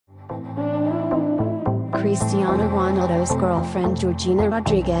Cristiano Ronaldo's girlfriend Georgina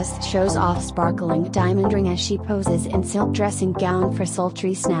Rodriguez shows off sparkling diamond ring as she poses in silk dressing gown for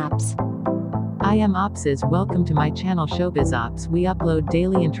sultry snaps. I am Opses. Welcome to my channel Showbiz Ops. We upload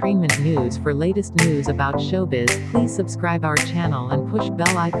daily entertainment news. For latest news about showbiz, please subscribe our channel and push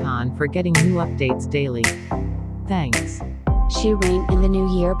bell icon for getting new updates daily. Thanks. She rang in the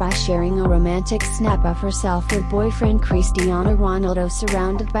new year by sharing a romantic snap of herself with boyfriend Cristiano Ronaldo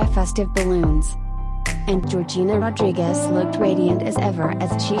surrounded by festive balloons. And Georgina Rodriguez looked radiant as ever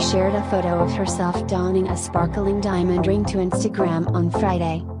as she shared a photo of herself donning a sparkling diamond ring to Instagram on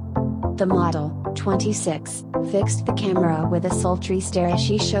Friday. The model, 26, fixed the camera with a sultry stare as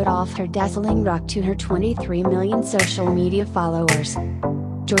she showed off her dazzling rock to her 23 million social media followers.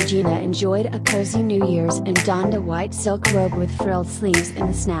 Georgina enjoyed a cozy New Year's and donned a white silk robe with frilled sleeves in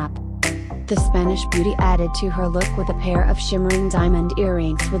the snap. The Spanish beauty added to her look with a pair of shimmering diamond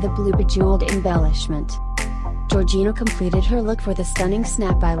earrings with a blue bejewelled embellishment. Georgina completed her look for the stunning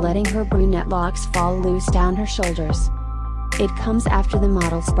snap by letting her brunette locks fall loose down her shoulders. It comes after the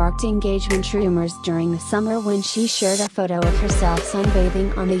model sparked engagement rumors during the summer when she shared a photo of herself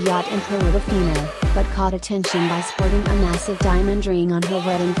sunbathing on the yacht in Portofino, but caught attention by sporting a massive diamond ring on her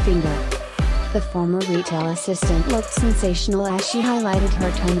wedding finger. The former retail assistant looked sensational as she highlighted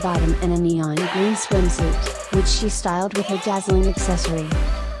her toned bottom in a neon green swimsuit, which she styled with her dazzling accessory.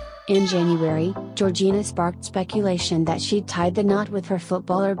 In January, Georgina sparked speculation that she'd tied the knot with her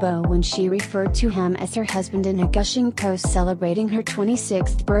footballer beau when she referred to him as her husband in a gushing post celebrating her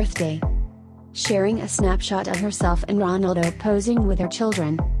 26th birthday. Sharing a snapshot of herself and Ronaldo posing with her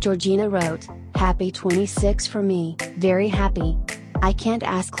children, Georgina wrote, "Happy 26 for me, very happy. I can't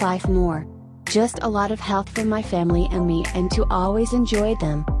ask life more. Just a lot of health for my family and me and to always enjoy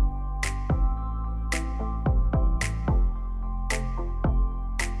them.